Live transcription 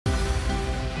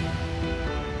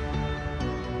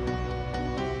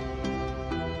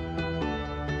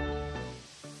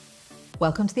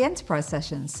Welcome to the Enterprise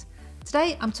Sessions.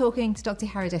 Today I'm talking to Dr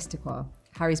Harry Destecroix.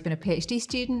 Harry's been a PhD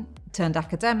student, turned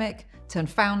academic, turned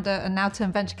founder, and now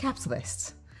turned venture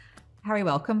capitalist. Harry,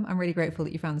 welcome. I'm really grateful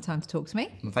that you found the time to talk to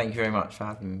me. Well, thank you very much for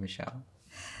having me, Michelle.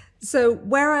 So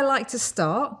where I like to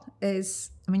start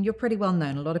is, you're pretty well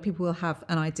known. A lot of people will have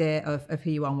an idea of who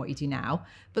you are and what you do now.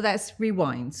 But let's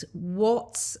rewind.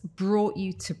 What brought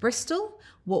you to Bristol?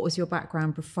 What was your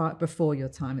background before your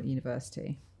time at the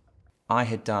university? I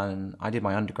did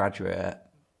my undergraduate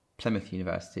at Plymouth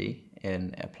University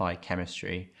in applied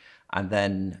chemistry. And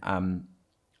then I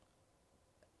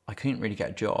couldn't really get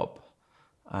a job.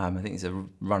 I think it's a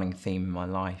running theme in my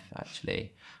life,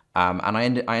 actually. And I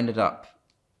ended up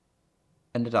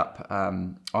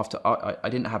after I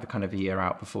didn't have a kind of a year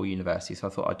out before university, so I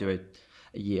thought I'd do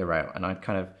a year out, and I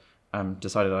kind of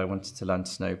decided I wanted to learn to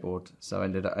snowboard. So I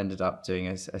ended up doing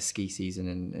a ski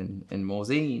season in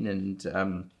Morzine,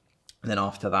 and then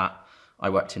after that I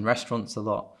worked in restaurants a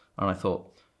lot, and I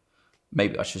thought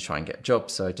maybe I should try and get a job.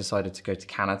 So I decided to go to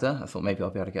Canada. I thought maybe I'll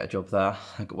be able to get a job there.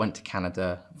 I went to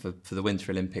Canada for the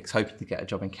Winter Olympics, hoping to get a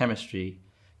job in chemistry.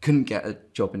 Couldn't get a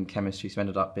job in chemistry, so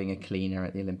ended up being a cleaner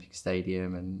at the Olympic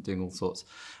Stadium and doing all sorts.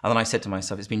 And then I said to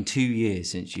myself, it's been 2 years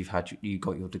since you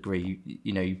got your degree.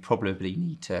 You probably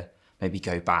need to maybe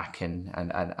go back and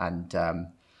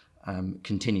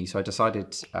continue. So I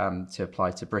decided to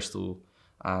apply to Bristol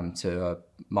to a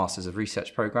Masters of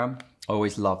Research program. I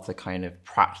always loved the kind of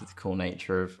practical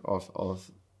nature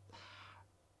of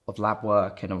lab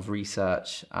work and of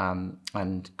research,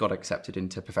 and got accepted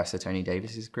into Professor Tony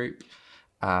Davis's group.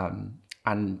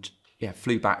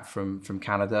 Flew back from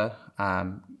Canada,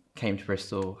 came to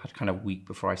Bristol, had kind of a week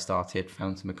before I started,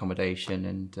 found some accommodation,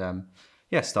 and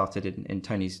started in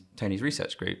Tony's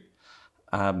research group.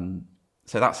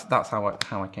 So that's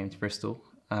how I came to Bristol.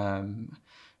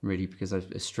 Really because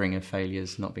of a string of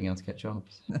failures, not being able to get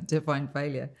jobs. Define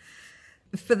failure.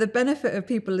 For the benefit of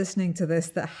people listening to this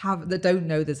that don't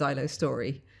know the Ziylo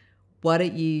story, why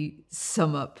don't you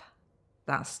sum up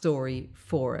that story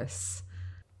for us?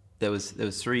 There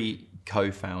was three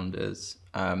co-founders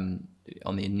on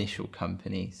the initial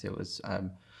company. So it was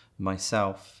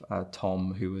myself,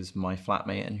 Tom, who was my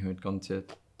flatmate and who had gone to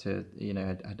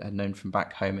had known from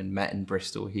back home and met in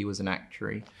Bristol. He was an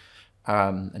actuary,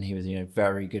 and he was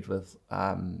very good with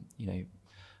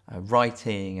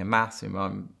writing and maths.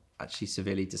 I'm actually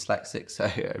severely dyslexic, so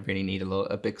I really need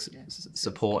a big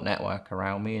support network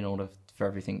around me in order for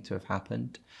everything to have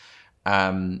happened.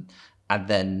 And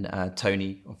then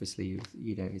Tony, obviously,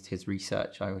 it's his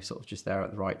research. I was sort of just there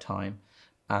at the right time.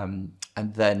 And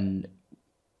then,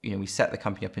 we set the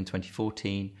company up in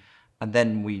 2014. And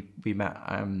then we met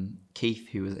Keith,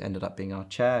 who ended up being our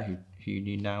chair, who you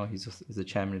knew now. He's the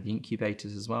chairman of the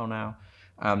incubators as well now.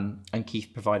 And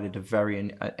Keith provided a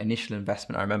very initial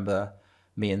investment. I remember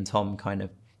me and Tom kind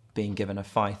of being given a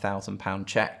 £5,000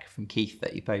 check from Keith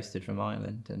that he posted from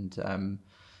Ireland, and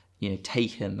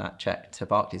taken that check to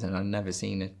Barclays, and I'd never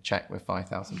seen a check with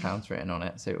 £5,000 written on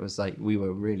it. So it was like we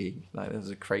were really there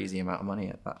was a crazy amount of money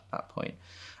at that point.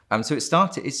 So it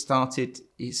started with a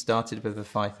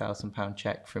 £5,000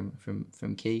 check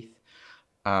from Keith,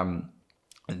 and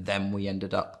then we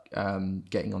ended up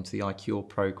getting onto the iCure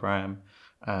program.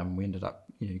 We ended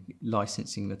up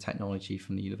licensing the technology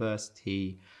from the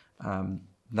university.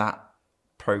 That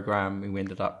program, we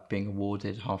ended up being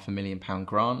awarded £500,000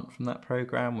 grant from that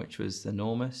program, which was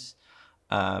enormous.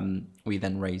 We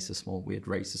then raised a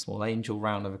small angel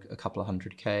round of a couple of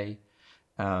 $100K.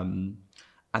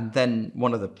 And then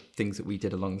one of the things that we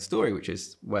did along the story, which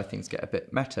is where things get a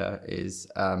bit meta, is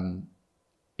in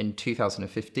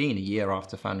 2015, a year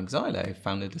after founding Ziylo,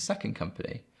 founded a second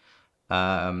company,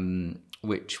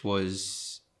 which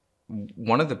was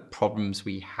one of the problems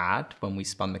we had when we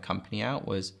spun the company out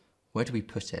was, where do we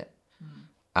put it?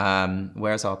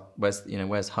 Where's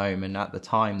home? And at the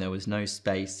time, there was no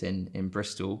space in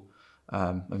Bristol.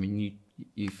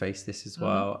 You faced this as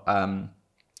well.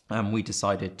 And we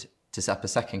decided to set up a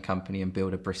second company and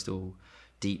build a Bristol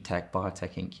deep tech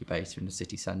biotech incubator in the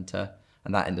city centre.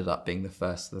 And that ended up being the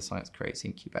first of the Science Creates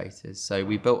incubators. So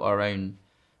we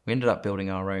ended up building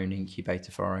our own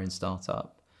incubator for our own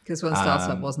startup. Because one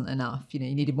startup wasn't enough. You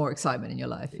needed more excitement in your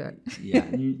life. Right? Yeah,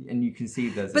 and you can see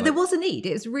there's... But there was a need.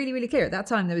 It was really, really clear. At that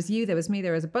time, there was you, there was me,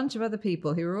 there was a bunch of other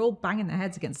people who were all banging their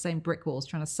heads against the same brick walls,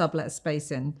 trying to sublet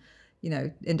space in,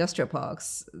 industrial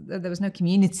parks. There was no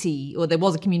community, or there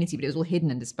was a community, but it was all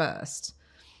hidden and dispersed.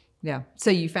 Yeah. So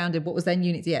you founded what was then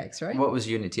Unity X, right? What was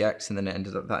Unity X, and then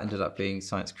that ended up being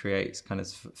Science Create's kind of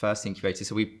first incubator.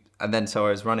 So I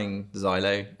was running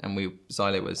Ziylo, and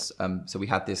Ziylo was so we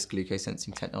had this glucose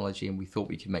sensing technology, and we thought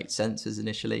we could make sensors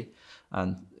initially,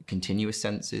 and continuous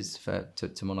sensors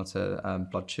to monitor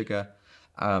blood sugar,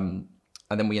 and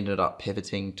then we ended up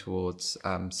pivoting towards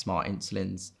smart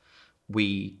insulins.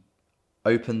 We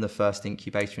opened the first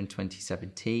incubator in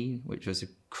 2017, which was a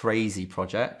crazy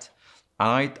project. And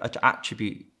I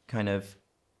attribute kind of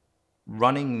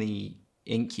running the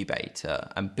incubator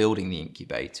and building the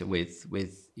incubator with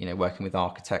working with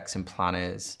architects and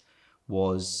planners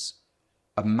was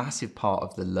a massive part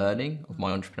of the learning of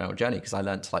my entrepreneurial journey, because I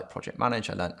learned to project manage.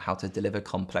 I learned how to deliver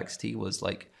complexity, was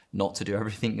not to do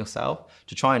everything yourself,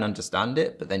 to try and understand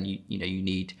it. But then you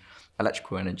need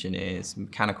electrical engineers,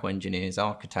 mechanical engineers,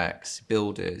 architects,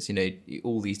 builders,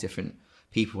 all these different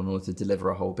people in order to deliver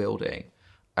a whole building.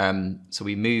 So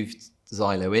we moved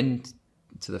Ziylo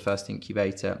into the first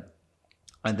incubator,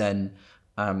 and then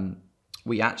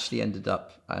we actually ended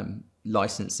up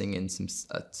licensing in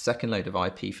a second load of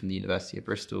IP from the University of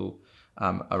Bristol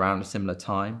around a similar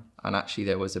time. And actually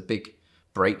there was a big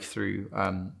breakthrough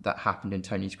that happened in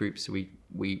Tony's group. So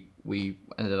we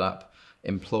ended up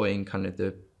employing kind of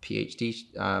the PhD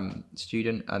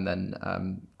student and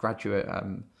then graduate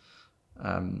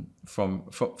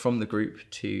from the group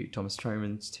to Thomas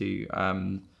Tromans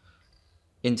to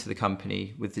into the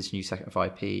company with this new set of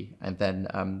IP, and then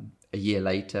a year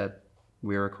later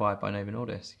we were acquired by Novo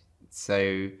Nordisk.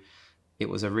 So it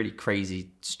was a really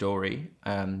crazy story.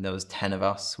 There was 10 of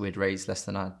us. We'd raised less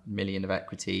than $1 million of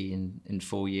equity in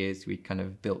 4 years. We'd kind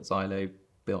of built Ziylo,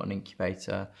 built an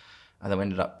incubator, and then we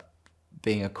ended up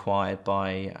being acquired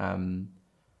by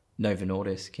Novo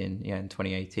Nordisk in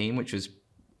 2018, which was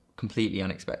completely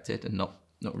unexpected and not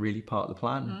really part of the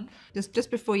plan. Mm-hmm.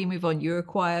 Just before you move on, you were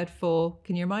acquired for,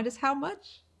 can you remind us how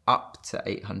much? Up to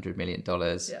 $800 million.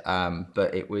 Yeah.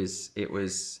 But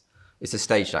it's a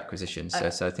staged acquisition. So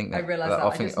I think that, I realise that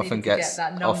that. often gets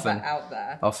that number out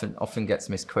there. Often gets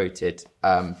misquoted.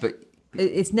 But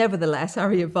it's nevertheless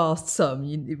a vast sum.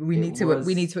 We need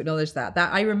to acknowledge that.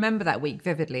 I remember that week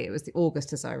vividly. It was the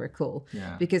August, as I recall,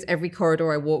 because every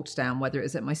corridor I walked down, whether it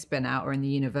was at my spin out or in the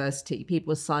university,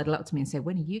 people would sidle up to me and say,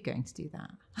 "When are you going to do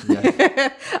that?"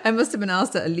 Yeah. I must have been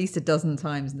asked that at least a dozen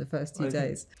times in the first 2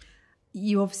 days.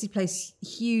 You obviously place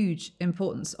huge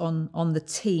importance on the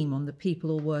team, on the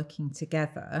people all working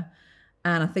together.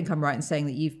 And I think I'm right in saying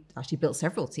that you've actually built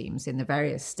several teams in the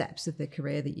various steps of the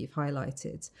career that you've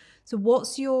highlighted. So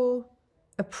what's your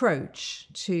approach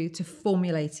to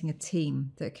formulating a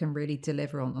team that can really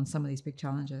deliver on some of these big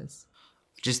challenges?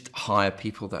 Just hire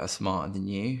people that are smarter than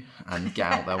you and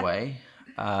get out their way.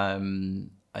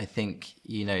 I think,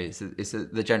 it's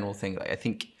the general thing. I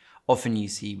think often you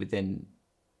see within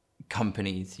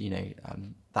companies,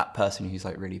 that person who's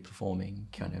really performing,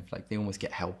 kind of they almost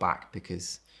get held back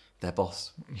because their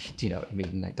boss, do you know what I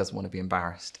mean? Doesn't want to be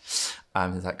embarrassed.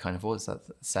 There's that kind of, what's that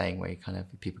saying where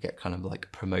people get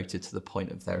promoted to the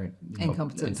point of their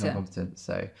incompetence.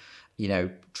 So,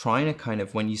 trying to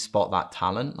when you spot that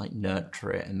talent,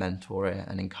 nurture it and mentor it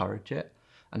and encourage it.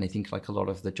 And I think a lot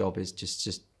of the job is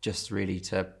just really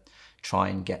to try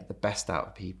and get the best out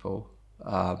of people.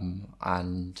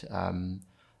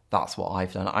 That's what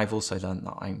I've done. I've also learned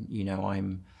that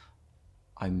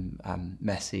I'm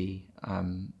messy,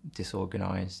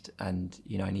 disorganized, and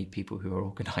I need people who are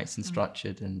organized and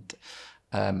structured and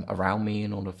around me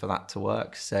in order for that to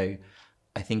work. So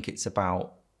I think it's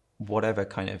about whatever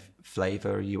kind of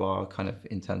flavor you are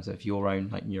in terms of your own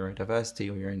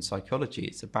neurodiversity or your own psychology.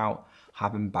 It's about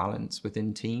having balance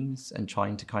within teams and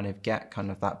trying to get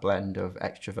that blend of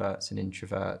extroverts and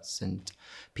introverts and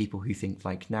people who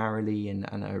think narrowly and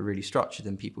are really structured,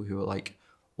 and people who are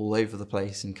all over the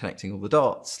place and connecting all the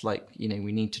dots. We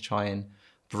need to try and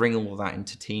bring all of that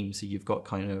into teams, so you've got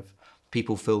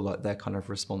people feel like they're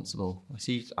responsible.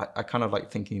 I like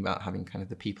thinking about having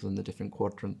the people in the different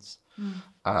quadrants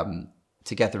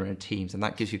together in teams, and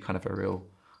that gives you a real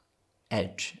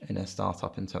edge in a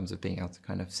startup in terms of being able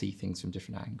to see things from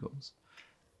different angles.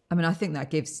 I mean, I think that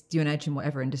gives you an edge in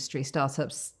whatever industry,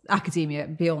 startups, academia,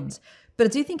 beyond. But I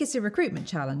do think it's a recruitment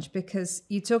challenge, because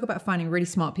you talk about finding really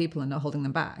smart people and not holding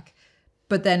them back.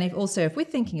 But then if we're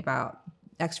thinking about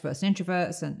extroverts and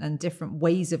introverts and different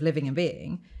ways of living and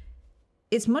being,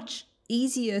 it's much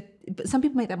easier. But some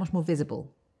people make that much more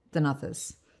visible than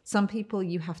others. Some people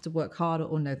you have to work harder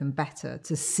or know them better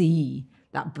to see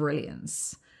that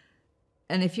brilliance.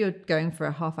 And if you're going for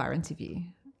a half-hour interview,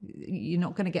 you're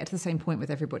not going to get to the same point with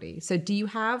everybody. So do you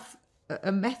have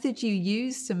a method you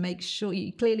use to make sure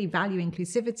you clearly value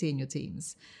inclusivity in your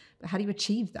teams, How do you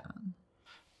achieve that?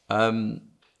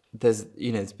 There's,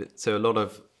 so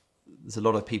there's a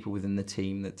lot of people within the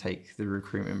team that take the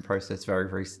recruitment process very,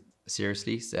 very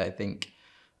seriously. So I think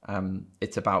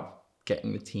it's about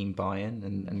getting the team buy-in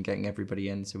and getting everybody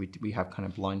in. So we have kind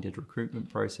of blinded recruitment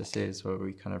processes where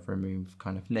we kind of remove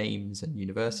kind of names and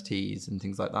universities and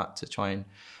things like that to try and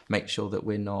make sure that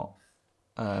we're not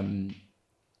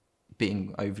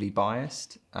being overly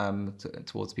biased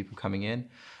towards people coming in.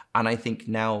 And I think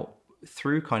now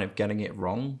through kind of getting it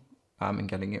wrong and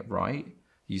getting it right,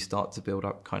 you start to build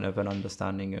up kind of an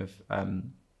understanding of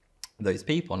those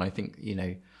people. And I think,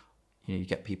 you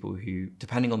get people who,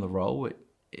 depending on the role,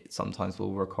 it sometimes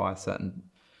will require certain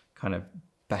kind of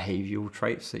behavioral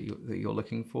traits that you're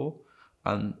looking for.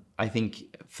 I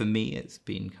think for me, it's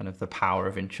been kind of the power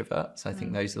of introverts. I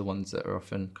think those are the ones that are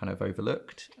often kind of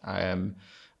overlooked. And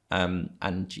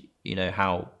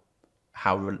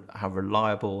how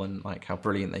reliable and like how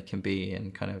brilliant they can be,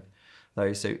 and kind of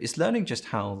those. So it's learning just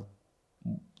how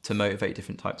to motivate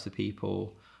different types of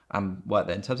people and work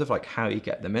there. In terms of like how you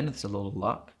get them in, it's a lot of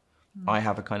luck. I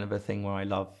have a kind of a thing where I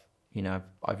love,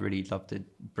 I've really loved it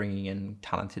bringing in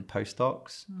talented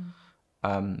postdocs.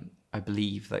 I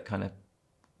believe that kind of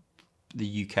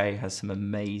the UK has some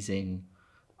amazing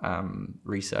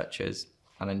researchers,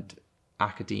 and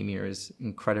academia is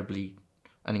incredibly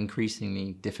and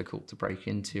increasingly difficult to break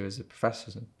into as a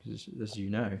professor, as you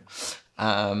know,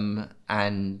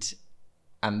 and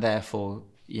therefore,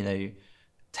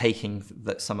 taking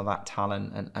some of that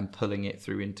talent and pulling it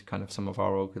through into kind of some of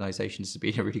our organisations has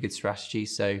been a really good strategy.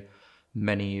 So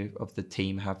many of the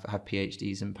team have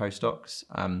PhDs and postdocs.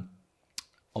 On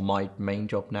my main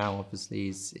job now, obviously,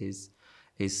 is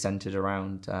centred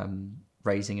around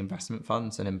raising investment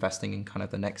funds and investing in kind of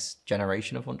the next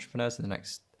generation of entrepreneurs and the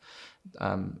next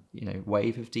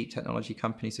wave of deep technology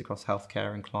companies across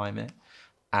healthcare and climate,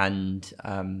 and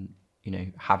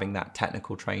having that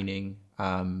technical training,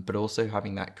 but also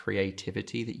having that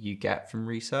creativity that you get from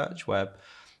research, where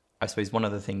I suppose one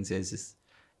of the things is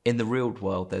in the real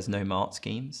world, there's no MART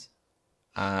schemes.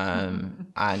 There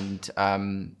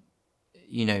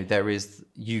is,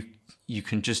 you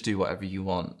can just do whatever you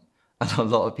want. And a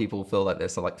lot of people feel like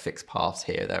there's like fixed paths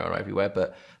here, there, or everywhere.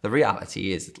 But the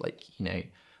reality is like,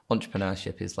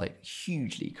 entrepreneurship is like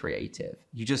hugely creative.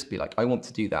 You just be like, I want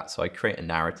to do that. So I create a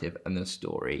narrative and a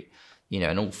story,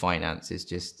 and all finance is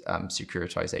just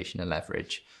securitization and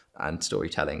leverage and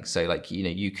storytelling. So like,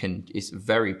 it's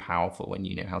very powerful when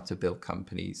you know how to build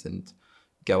companies and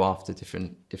go after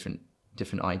different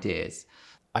ideas.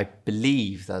 I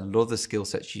believe that a lot of the skill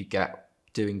sets you get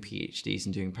doing PhDs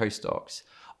and doing postdocs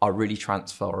are really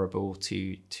transferable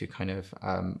to kind of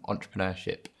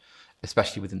entrepreneurship,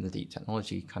 especially within the deep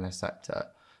technology kind of sector,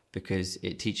 because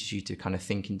it teaches you to kind of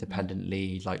think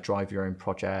independently, like drive your own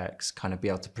projects, kind of be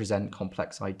able to present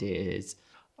complex ideas.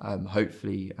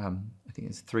 Hopefully, I think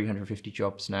it's 350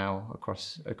 jobs now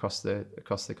across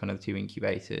the kind of two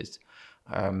incubators.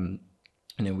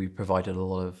 We've provided a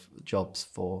lot of jobs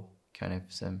for kind of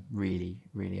some really,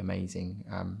 really amazing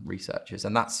researchers,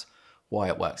 and that's why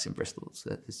it works in Bristol. It's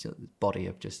this body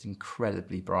of just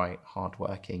incredibly bright,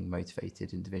 hardworking,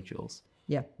 motivated individuals.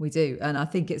 Yeah, we do. And I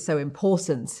think it's so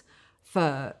important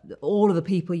for all of the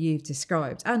people you've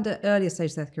described, and at earlier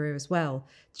stages of their career as well,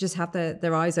 to just have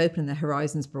their eyes open and their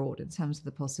horizons broad in terms of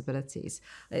the possibilities.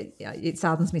 It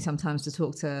saddens me sometimes to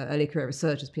talk to early career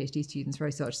researchers, PhD students,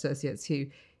 research associates who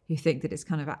think that it's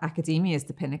kind of academia is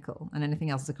the pinnacle and anything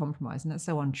else is a compromise. And that's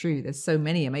so untrue. There's so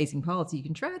many amazing paths you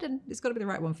can tread, and it's got to be the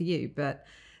right one for you. But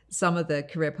some of the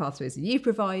career pathways that you've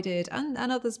provided and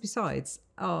others besides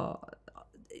are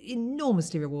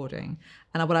enormously rewarding.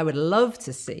 And what I would love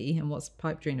to see, and what's a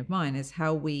pipe dream of mine, is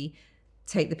how we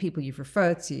take the people you've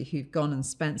referred to who've gone and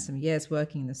spent some years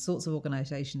working in the sorts of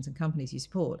organizations and companies you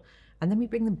support, and then we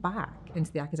bring them back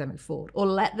into the academic fold, or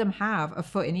let them have a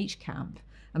foot in each camp,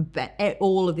 and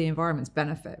all of the environments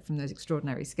benefit from those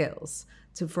extraordinary skills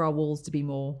for our walls to be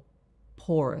more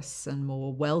porous and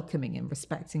more welcoming and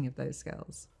respecting of those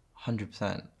skills.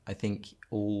 100%. I think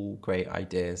all great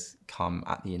ideas come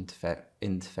at the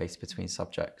interface between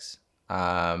subjects.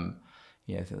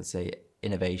 Let's say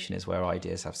innovation is where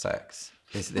ideas have sex.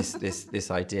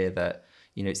 This idea that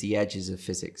it's the edges of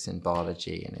physics and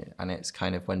biology, and it's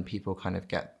kind of when people kind of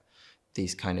get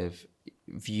these kind of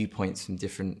viewpoints from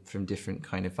different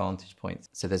kind of vantage points.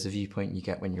 So there's a viewpoint you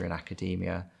get when you're in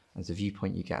academia, there's a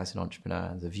viewpoint you get as an entrepreneur,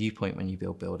 there's a viewpoint when you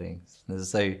build buildings.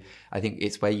 So I think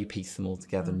it's where you piece them all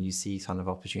together and you see kind of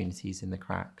opportunities in the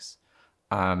cracks.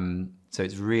 So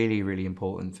it's really, really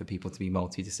important for people to be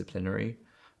multidisciplinary,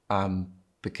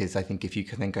 because I think if you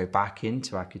can then go back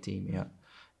into academia,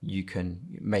 you can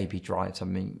maybe drive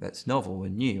something that's novel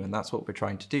and new. And that's what we're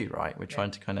trying to do, right? We're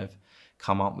trying to kind of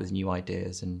come up with new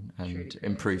ideas and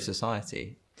improve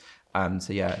society.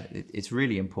 So yeah, it's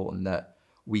really important that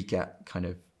we get kind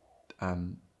of,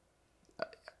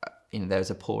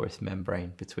 there's a porous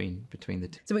membrane between the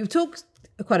two. So we've talked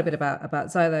quite a bit about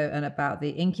Ziylo and about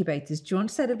the incubators. Do you want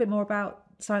to say a little bit more about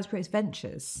Science Creates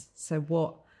Ventures? So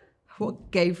what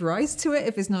gave rise to it,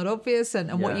 if it's not obvious,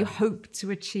 and what you hope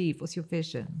to achieve? What's your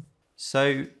vision?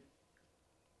 So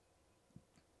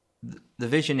the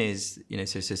vision is,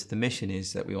 so the mission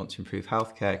is that we want to improve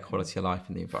healthcare, quality of life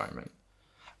and the environment.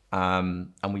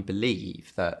 And we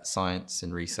believe that science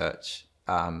and research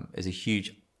is a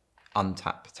huge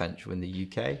untapped potential in the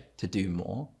UK to do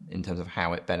more in terms of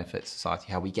how it benefits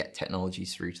society, how we get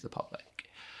technologies through to the public.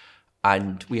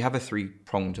 And we have a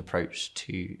three-pronged approach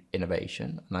to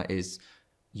innovation, and that is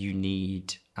you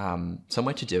need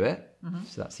somewhere to do it. Mm-hmm.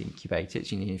 So that's the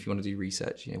incubators. If you want to do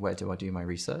research, where do I do my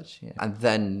research? Yeah. And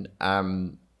then,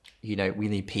 we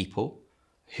need people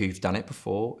who've done it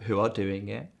before, who are doing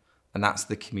it. And that's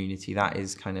the community. That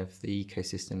is kind of the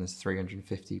ecosystem. There's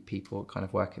 350 people kind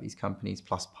of work at these companies,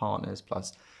 plus partners,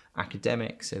 plus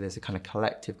academics. So there's a kind of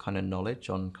collective kind of knowledge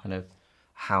on kind of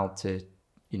how to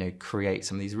create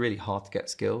some of these really hard to get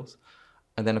skills.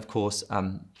 And then of course,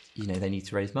 they need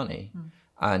to raise money.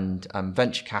 And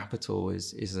venture capital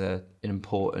is an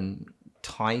important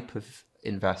type of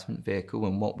investment vehicle.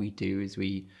 And what we do is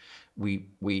we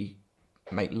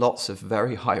make lots of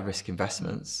very high risk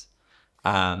investments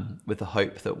with the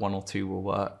hope that one or two will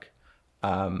work.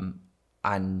 This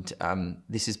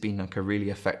has been like a really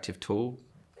effective tool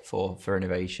for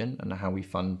innovation and how we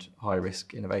fund high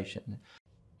risk innovation.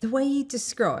 The way you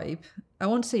describe, I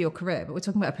want to say your career, but we're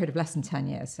talking about a period of less than 10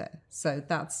 years here. So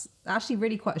that's actually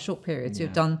really quite a short period. So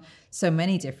you've done so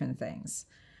many different things.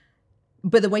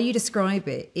 But the way you describe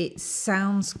it, it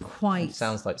sounds quite... It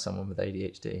sounds like someone with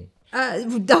ADHD.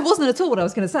 That wasn't at all what I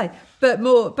was going to say, but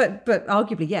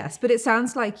arguably yes. But it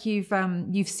sounds like you've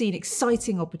seen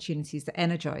exciting opportunities that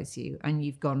energize you, and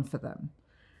you've gone for them.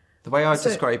 The way I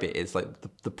describe it is like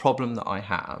the problem that I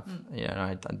have.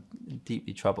 I'm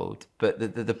deeply troubled. But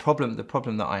the problem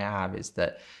that I have is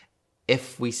that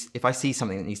if I see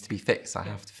something that needs to be fixed, I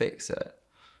have to fix it.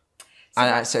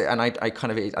 I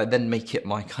then make it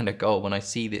my kind of goal when I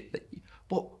see that.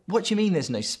 What do you mean there's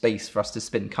no space for us to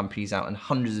spin companies out and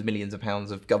hundreds of millions of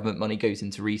pounds of government money goes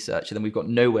into research and then we've got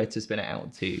nowhere to spin it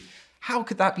out to? How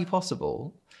could that be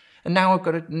possible? And now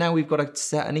we've got to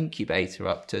set an incubator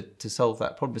up to solve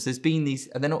that problem. So there's been these,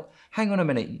 and they're not, hang on a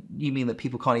minute, you mean that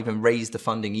people can't even raise the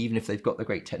funding even if they've got the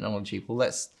great technology? Well,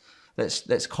 let's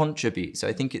contribute. So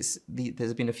I think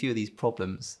there's been a few of these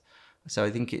problems. So I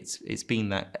think it's been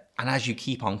that, and as you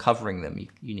keep uncovering them,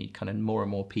 you need kind of more and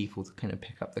more people to kind of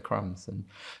pick up the crumbs. And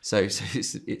so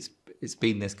it's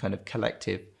been this kind of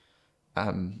collective,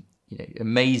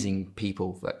 amazing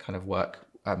people that kind of work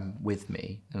with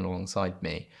me and alongside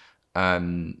me,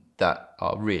 that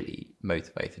are really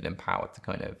motivated and empowered to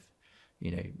kind of,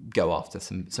 go after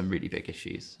some really big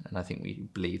issues. And I think we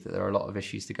believe that there are a lot of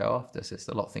issues to go after. So there's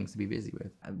a lot of things to be busy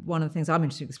with. One of the things I'm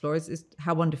interested to explore is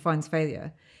how one defines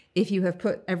failure. If you have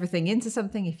put everything into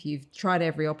something, if you've tried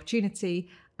every opportunity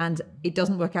and it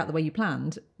doesn't work out the way you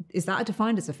planned, is that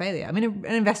defined as a failure? I mean,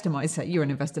 an investor might say, you're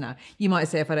an investor now, you might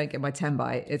say, if I don't get my 10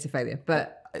 buy, it's a failure.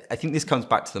 But I think this comes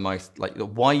back to the most, like,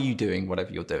 why are you doing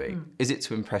whatever you're doing? Is it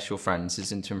to impress your friends?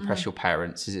 Is it to impress your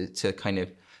parents? Is it to kind of,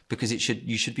 because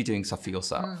you should be doing stuff for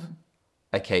yourself.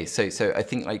 Okay, so I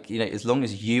think, like, as long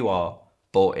as you are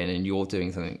bought in and you're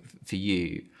doing something for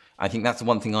you, I think that's the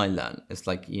one thing I learned. It's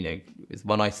like, is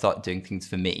when I started doing things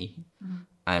for me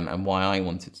and why I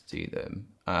wanted to do them,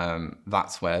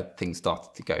 that's where things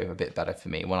started to go a bit better for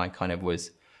me. When I kind of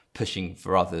was pushing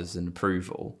for others and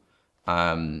approval,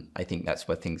 I think that's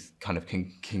where things kind of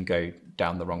can go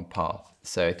down the wrong path.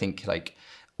 So I think, like,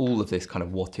 all of this kind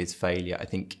of what is failure, I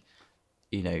think,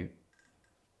 the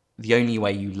only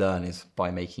way you learn is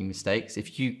by making mistakes.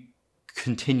 If you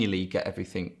continually get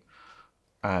everything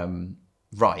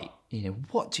right,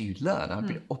 what do you learn?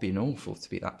 I'd be an awful to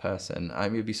be that person. I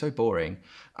mean, it'd be so boring.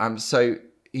 I've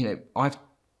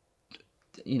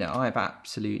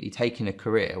absolutely taken a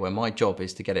career where my job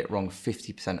is to get it wrong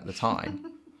 50% of the time.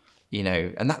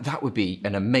 And that would be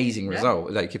an amazing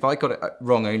result. Like, if I got it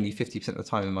wrong only 50% of the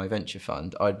time in my venture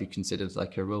fund, I'd be considered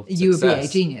like a real success. You would be a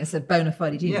genius, a bona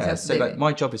fide genius. Yeah, so like,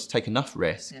 my job is to take enough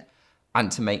risk and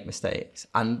to make mistakes.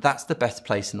 And that's the best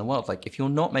place in the world. Like, if you're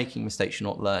not making mistakes, you're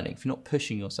not learning. If you're not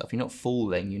pushing yourself, you're not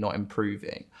falling, you're not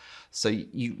improving. So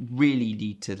you really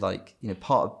need to, like,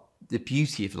 part of the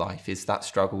beauty of life is that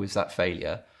struggle, is that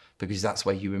failure. because that's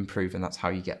where you improve and that's how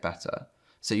you get better.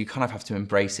 So you kind of have to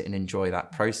embrace it and enjoy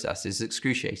that process. As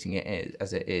excruciating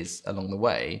as it is along the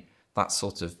way, that's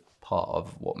sort of part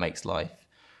of what makes life,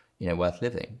 worth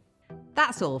living.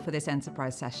 That's all for this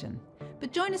enterprise session.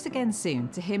 But join us again soon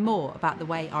to hear more about the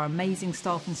way our amazing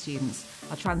staff and students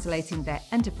are translating their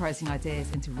enterprising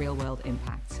ideas into real-world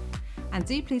impact. And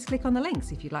do please click on the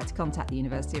links if you'd like to contact the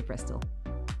University of Bristol.